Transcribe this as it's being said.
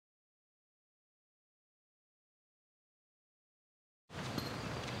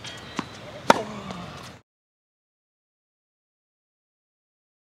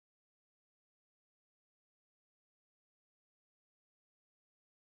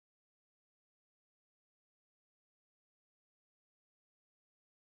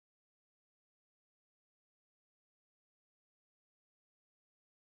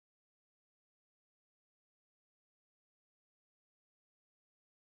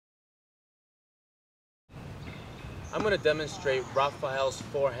I'm going to demonstrate Rafael's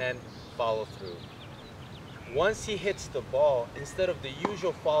forehand follow through. Once he hits the ball, instead of the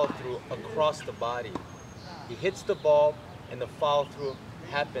usual follow through across the body, he hits the ball and the follow through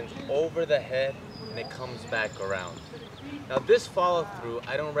happens over the head and it comes back around. Now this follow through,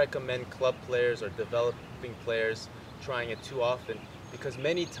 I don't recommend club players or developing players trying it too often because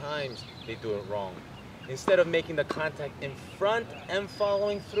many times they do it wrong. Instead of making the contact in front and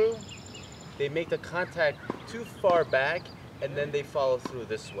following through, they make the contact too far back and then they follow through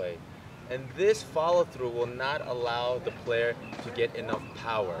this way. And this follow through will not allow the player to get enough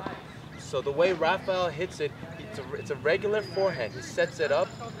power. So the way Rafael hits it, it's a regular forehand. He sets it up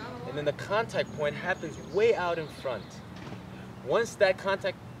and then the contact point happens way out in front. Once that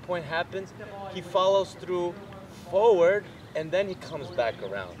contact point happens, he follows through forward and then he comes back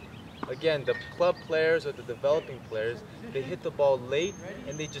around. Again, the club players or the developing players, they hit the ball late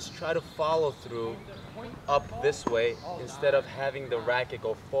and they just try to follow through up this way instead of having the racket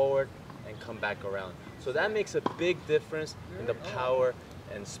go forward and come back around. So that makes a big difference in the power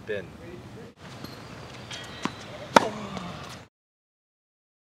and spin.